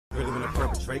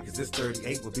concentrate, cause this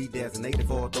 38 will be designated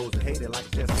for all those that hate it like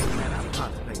just man, I'm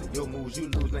contemplating. Your moves, you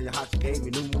lose, now your hot, you gave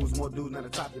me new moves, more dudes, now the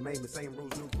top, you made me same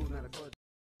rules, new crews, now the first.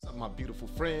 What's up, my beautiful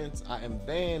friends? I am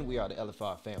Van. We are the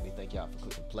LFR family. Thank y'all for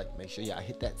clicking play. Make sure y'all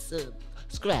hit that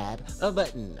subscribe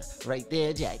button right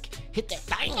there, Jack. Hit that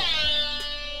thing.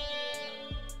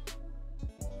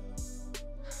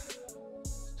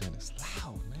 Damn, it's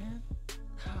loud, man.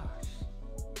 Gosh.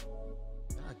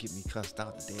 Y'all get me cussed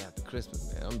out the day after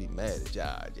Christmas, man. I'm gonna be mad at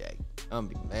y'all, Jack. I'm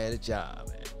gonna be mad at y'all,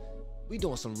 man. We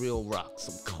doing some real rock,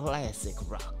 some classic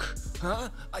rock. Huh?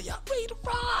 Are y'all ready to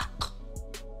rock?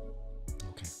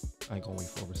 Okay, I ain't gonna wait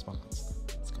for a response.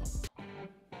 Let's go.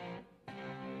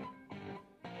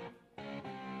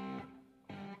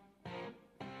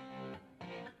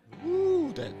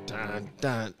 Ooh, that dun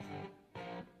dun.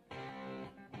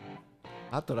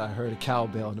 I thought I heard a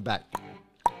cowbell in the back,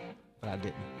 but I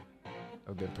didn't. That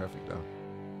would've been perfect though.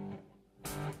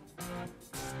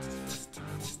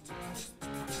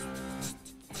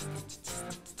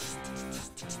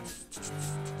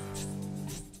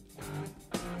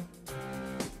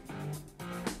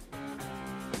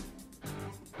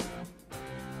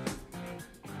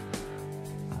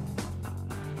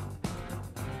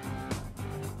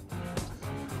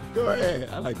 Go ahead.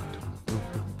 I like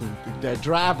that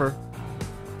driver.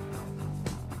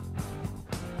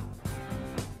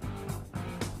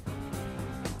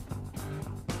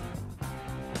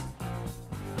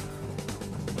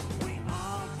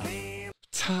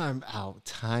 Time out.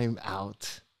 Time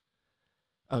out.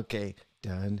 Okay.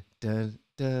 Dun dun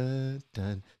dun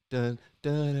dun dun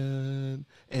dun,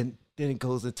 and then it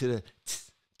goes into the.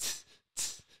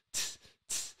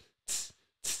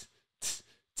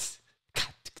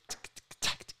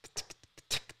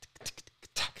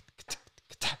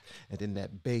 And then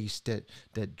that bass, that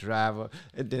driver,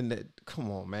 and then that, come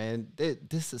on, man.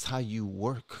 This is how you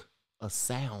work a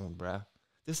sound, bruh.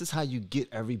 This is how you get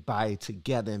everybody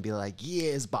together and be like,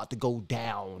 yeah, it's about to go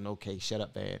down. Okay, shut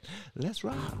up, man. Let's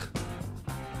rock.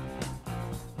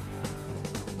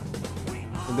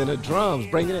 And then the drums,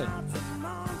 bring it in.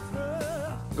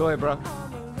 Go ahead, bro.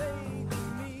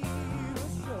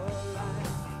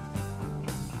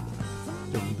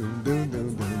 Dun, dun, dun,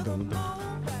 dun, dun, dun, dun.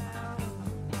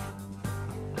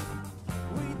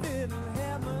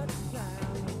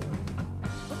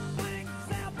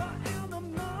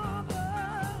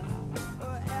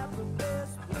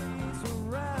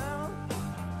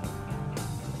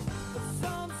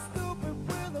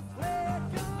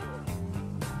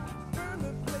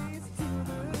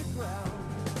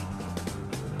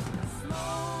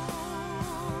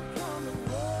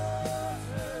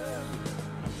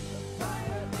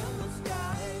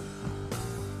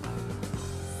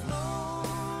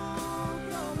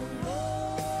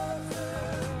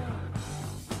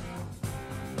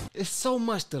 It's so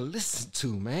much to listen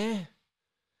to, man.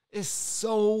 It's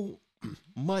so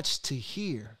much to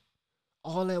hear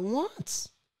all at once.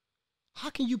 How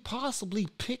can you possibly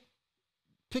pick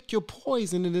your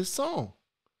poison in this song?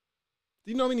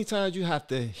 Do you know how many times you have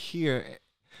to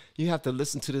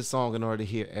listen to this song in order to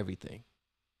hear everything?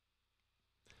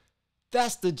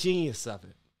 That's the genius of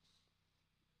it.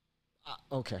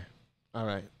 Okay. All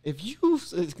right. If you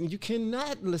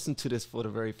cannot listen to this for the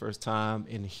very first time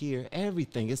and hear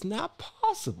everything, it's not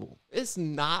possible. It's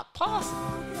not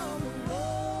possible.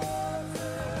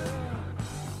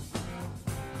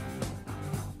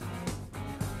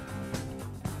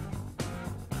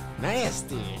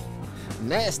 Nasty.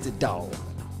 Nasty dog.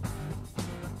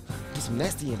 Put some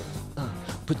nasty in it.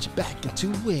 Put your back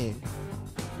into it.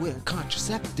 Wear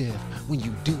contraceptive when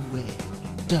you do it.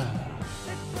 Duh.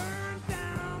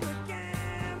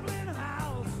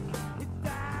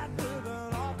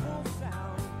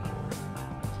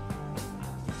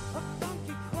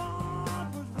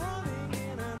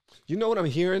 You know what I'm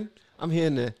hearing? I'm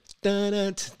hearing the dun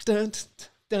dun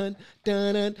dun dun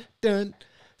dun dun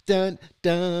dun dun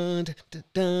dun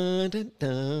dun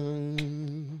dun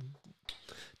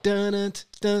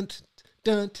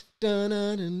dun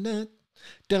dun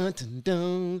dun dun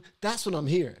dun. That's what I'm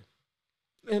hearing.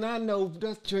 And I know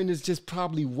that trend is just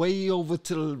probably way over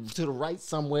to the right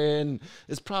somewhere, and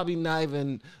it's probably not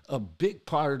even a big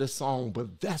part of the song,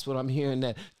 but that's what I'm hearing.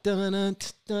 That dun dun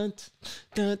dun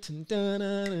dun dun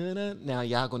dun dun. Now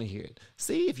y'all gonna hear it.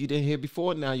 See, if you didn't hear it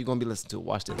before, now you're gonna be listening to it.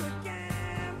 Watch this.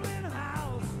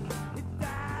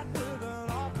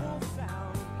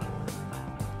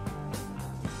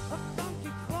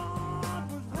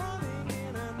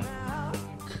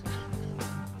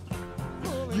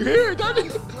 You hear it, don't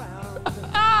you?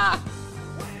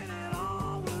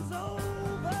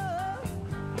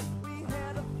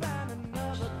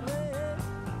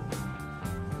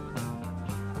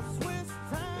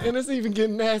 And it's even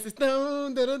getting nasty. It's in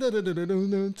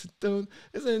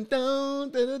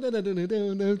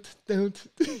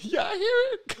y'all hear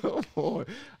it? Come on.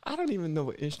 I don't even know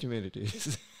what instrument it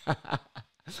is.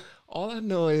 All I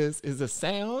know is a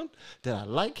sound that I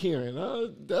like hearing.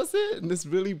 That's it. And it's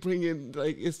really bringing,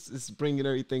 like, it's bringing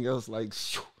everything else, like,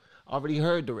 shoo, already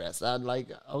heard the rest. I'm like,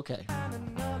 okay.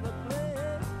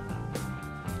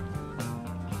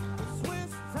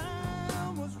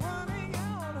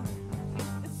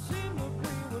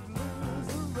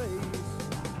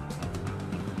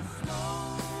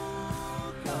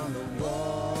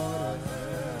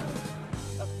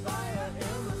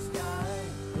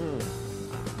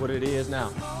 What it is now.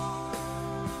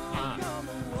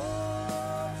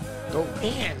 Go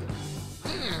in.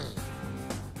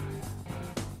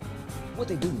 What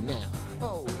they do now?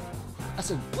 Oh, I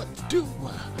said what to do.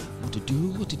 What to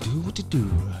do, what to do, what to do.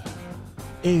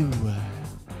 Ew.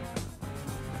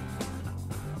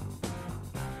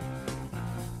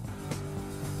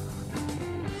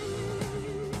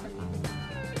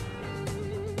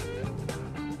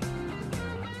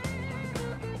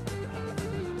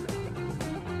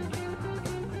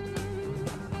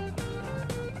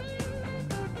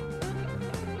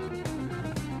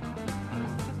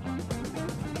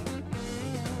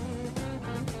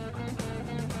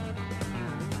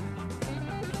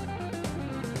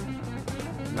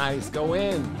 Nice, go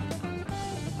in.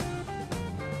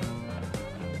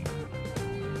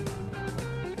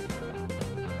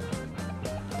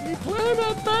 He playing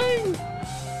that thing.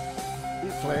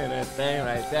 He's playing that thing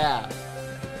right there.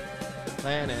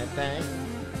 Playing that thing.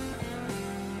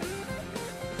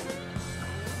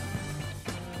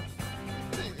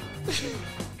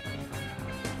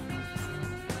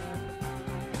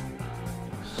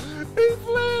 He's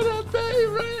playing that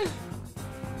thing, right?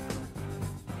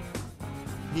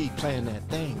 He playing that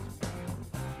thing.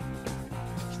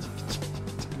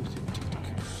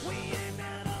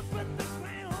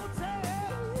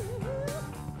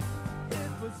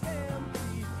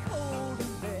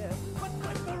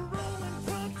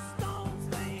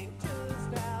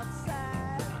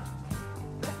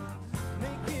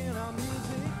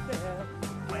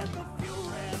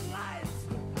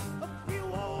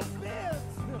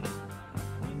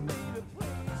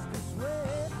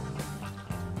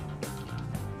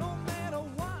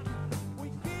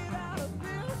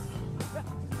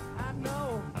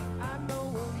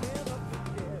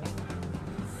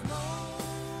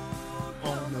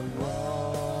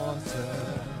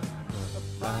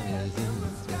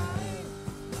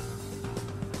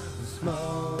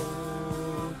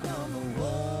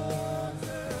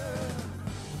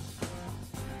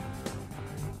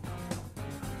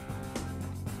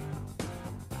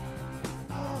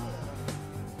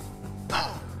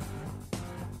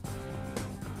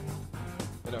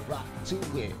 Rock to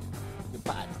it, your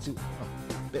body to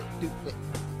let's do it.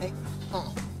 Hey,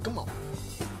 come on.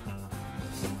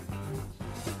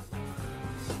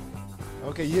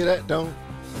 Okay, you hear that? Don't.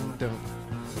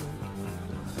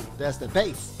 That's the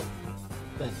bass.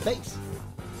 That bass.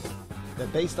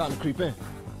 That bass starting to creep in.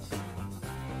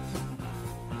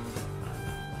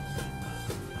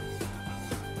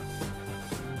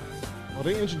 Oh,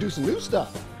 they introducing new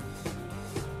stuff.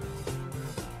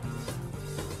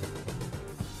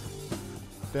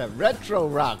 That retro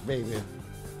rock, baby.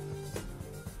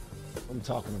 I'm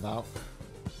talking about.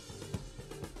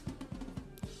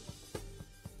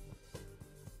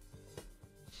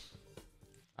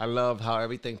 I love how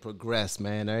everything progressed,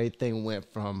 man. Everything went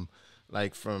from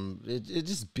it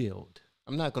just built.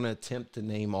 I'm not going to attempt to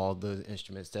name all the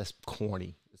instruments. That's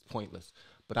corny. It's pointless.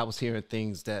 But I was hearing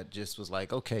things that just was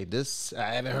like, okay, this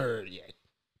I haven't heard yet.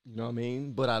 You know what I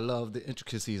mean? But I love the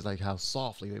intricacies, like how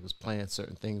softly they was playing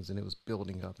certain things and it was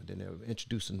building up and then they were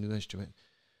introducing a new instrument.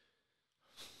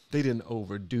 They didn't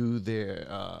overdo their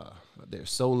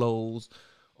solos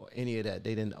or any of that.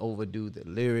 They didn't overdo the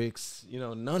lyrics, you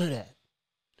know, none of that.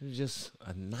 It was just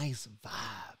a nice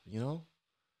vibe, you know?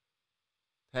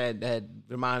 Had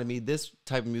reminded me, this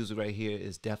type of music right here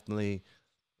is definitely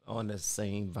on the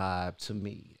same vibe to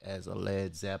me as a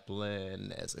Led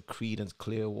Zeppelin, as a Creedence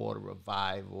Clearwater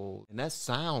Revival. And that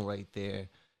sound right there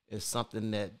is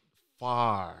something that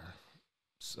far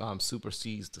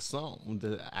supersedes the song,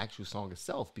 the actual song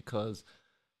itself, because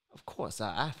of course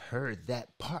I've heard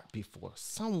that part before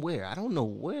somewhere. I don't know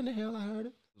where in the hell I heard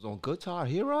it. It was on Guitar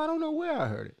Hero. I don't know where I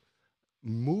heard it.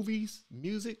 Movies,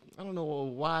 music. I don't know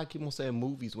why I keep on saying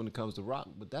movies when it comes to rock,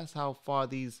 but that's how far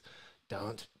these we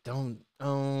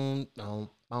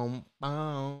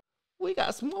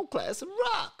got some more classic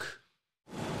rock.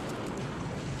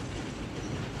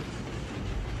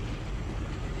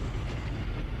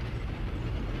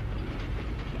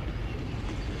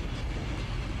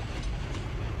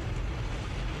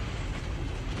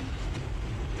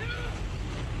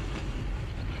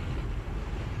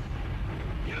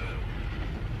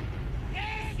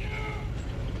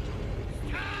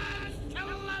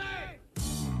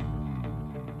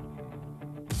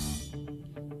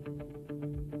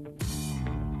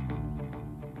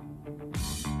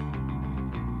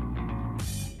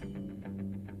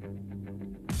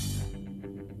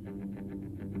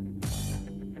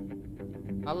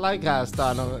 I like how it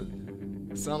started.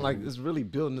 It sounds like it's really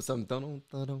building to something.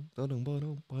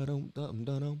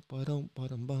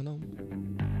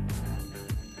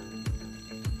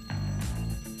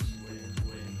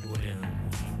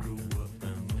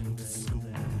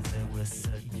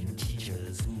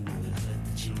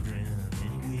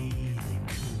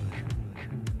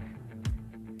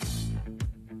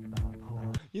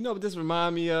 You know what this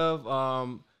remind me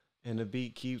of? And the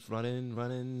beat keeps running,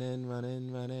 running, and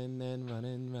running, running, and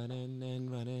running, running, and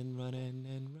running, running, and running, running,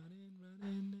 and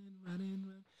running,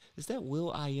 running. Is that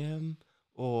Will I Am?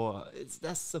 Or it's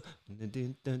that's some, it's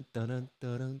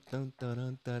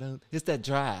that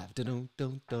drive.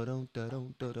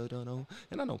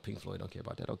 And I know Pink Floyd don't care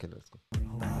about that. Okay, let's go.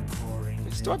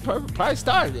 It start perfect. Probably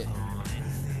started it.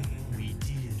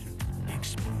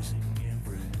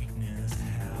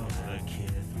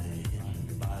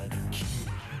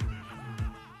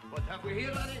 What have we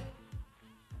here, laddie?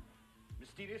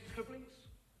 Mysterious scribblings?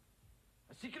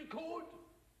 A secret code?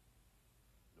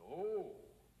 No.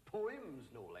 Poems,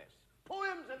 no less.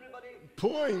 Poems, everybody.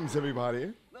 Poems,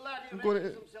 everybody. The laddie I'm gonna-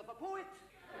 reckons himself a poet.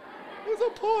 He's a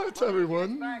poet,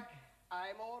 everyone. Back.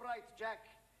 I'm all right, Jack.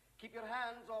 Keep your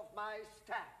hands off my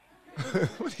stack.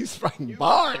 What he's writing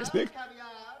bars, Caviar, nigga.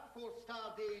 caviar,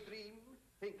 four-star daydream.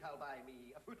 Think I'll buy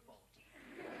me a football team.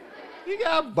 He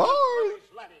got bars.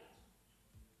 Laddie.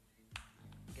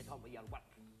 Get on with your work.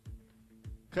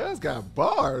 Cuz got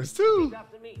bars too.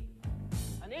 After me.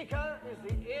 An acre is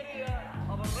the area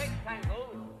of a rectangle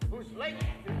whose length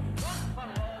is 1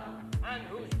 furlong and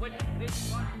whose width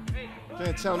is 1 acre.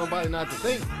 Can't tell nobody not to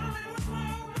think.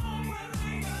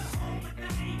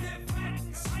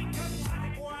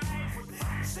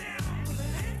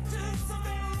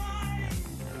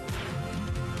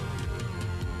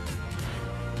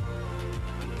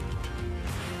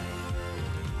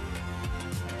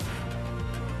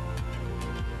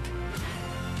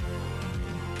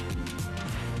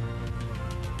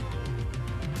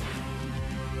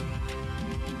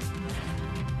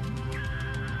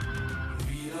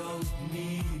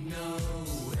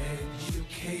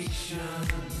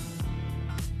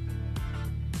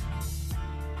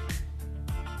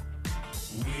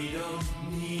 We don't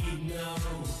need no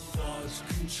thought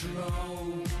control.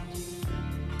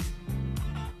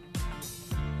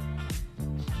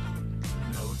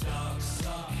 No dark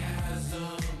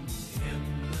sarcasm in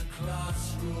the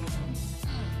classroom.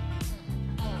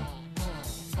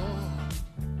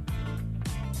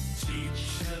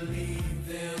 Teacher, leave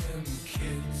them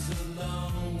kids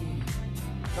alone.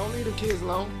 Don't leave them kids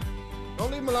alone.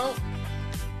 Don't leave them alone.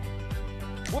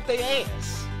 Whoop their ass.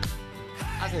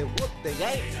 I said whoop their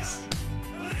ass.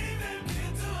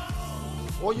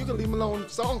 Or you can leave them alone,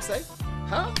 song say.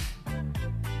 Huh?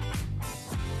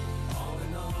 All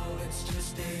in all, it's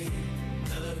just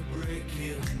another brick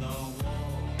in the wall.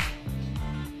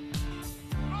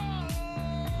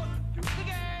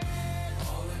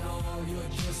 All in all, you're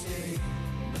just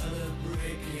another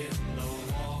brick in the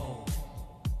wall.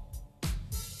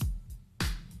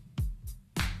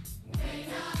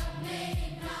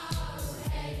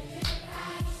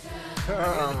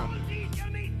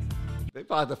 They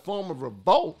about to form a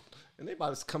revolt. And they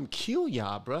about to come kill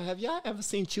y'all, bro. Have y'all ever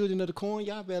seen Children of the Corn?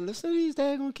 Y'all better listen to these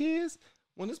daggone kids.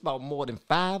 When it's about more than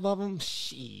 5 of them,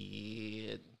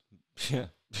 shit. You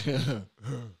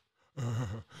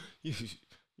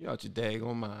out your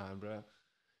daggone mind, bro.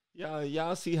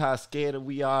 Y'all see how scared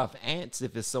we are of ants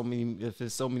if it's so many of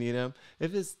them.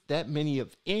 If it's that many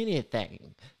of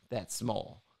anything that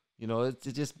small, you know, it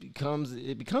just becomes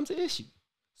an issue.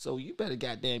 So you better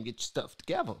goddamn get your stuff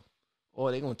together,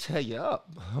 or they're gonna tear you up.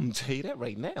 I'm gonna tell you that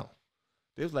right now.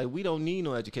 They're like, we don't need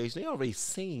no education. They already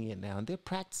singing it now, and they're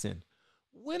practicing.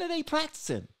 When are they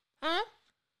practicing? Huh?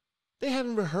 They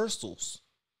having rehearsals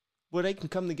where they can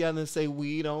come together and say,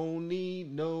 we don't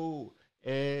need no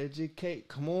educate.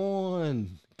 Come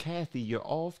on, Kathy, you're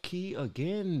off key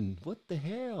again. What the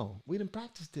hell? We done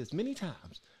practiced this many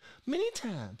times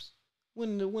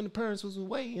when the parents was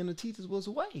away and the teachers was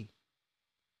away.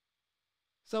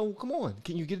 So come on,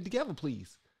 can you get it together,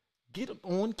 please? Get them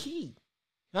on key,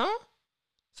 huh?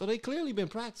 So they clearly been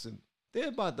practicing. They're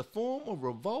about to form a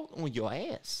revolt on your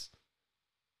ass.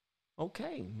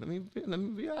 Okay, let me be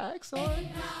relaxed, all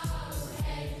right?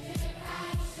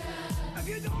 If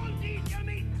you don't eat your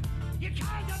meat, you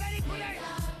can't have any pudding.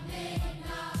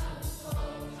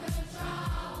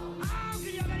 How can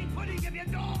you have any pudding if you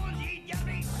don't eat your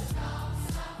meat?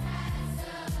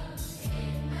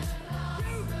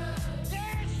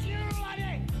 Yes, you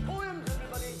laddie. Poems,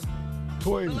 everybody.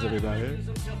 Poems, everybody.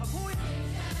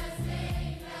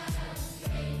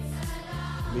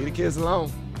 Leave the kids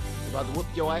alone. They're about to whoop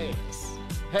your ass.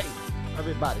 Hey,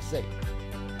 everybody say.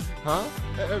 Huh?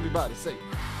 Everybody say.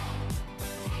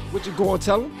 What you gonna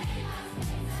tell them?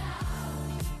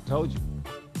 Told you.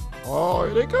 Oh,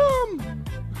 here they come.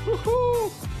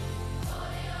 Woo-hoo.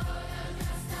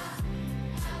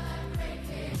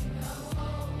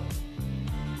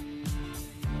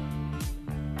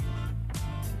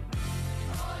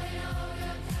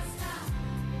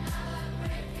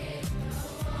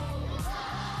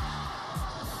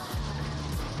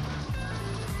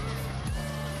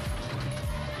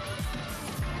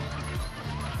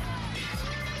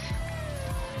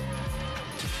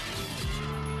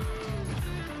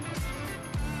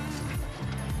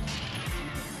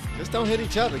 Just don't hit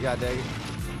each other, goddamn.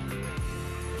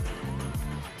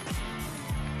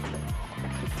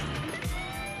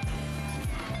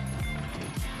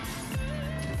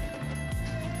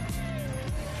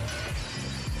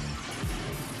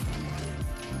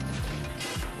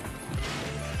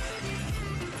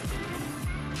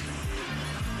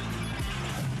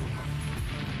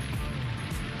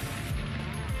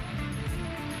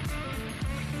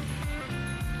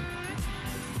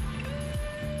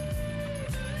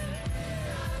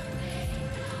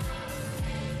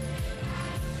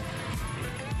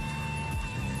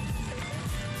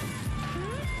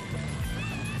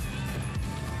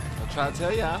 Try to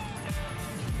tell y'all.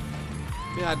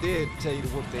 Yeah, I did tell you to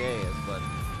whoop their ass, but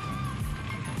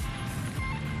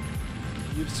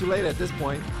it's too late at this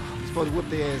point. You're supposed to whoop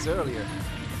their ass earlier.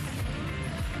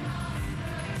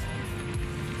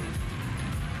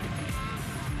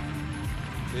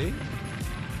 See?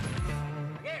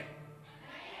 Again,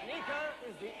 an acre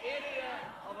is the area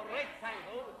of a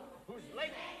rectangle whose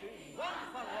length is 1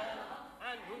 furlong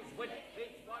and whose width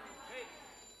is 1 cubit.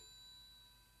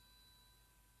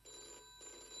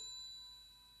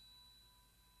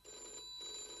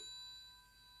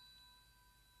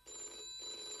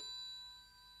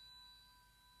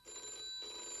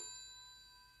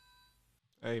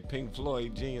 Hey, Pink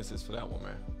Floyd geniuses for that one,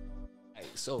 man. Hey,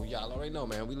 so y'all already know,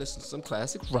 man, we listen to some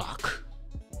classic rock,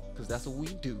 because that's what we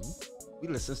do. We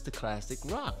listen to classic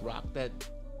rock that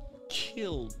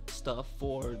killed stuff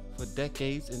for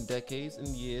decades and decades and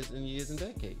years and years and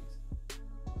decades.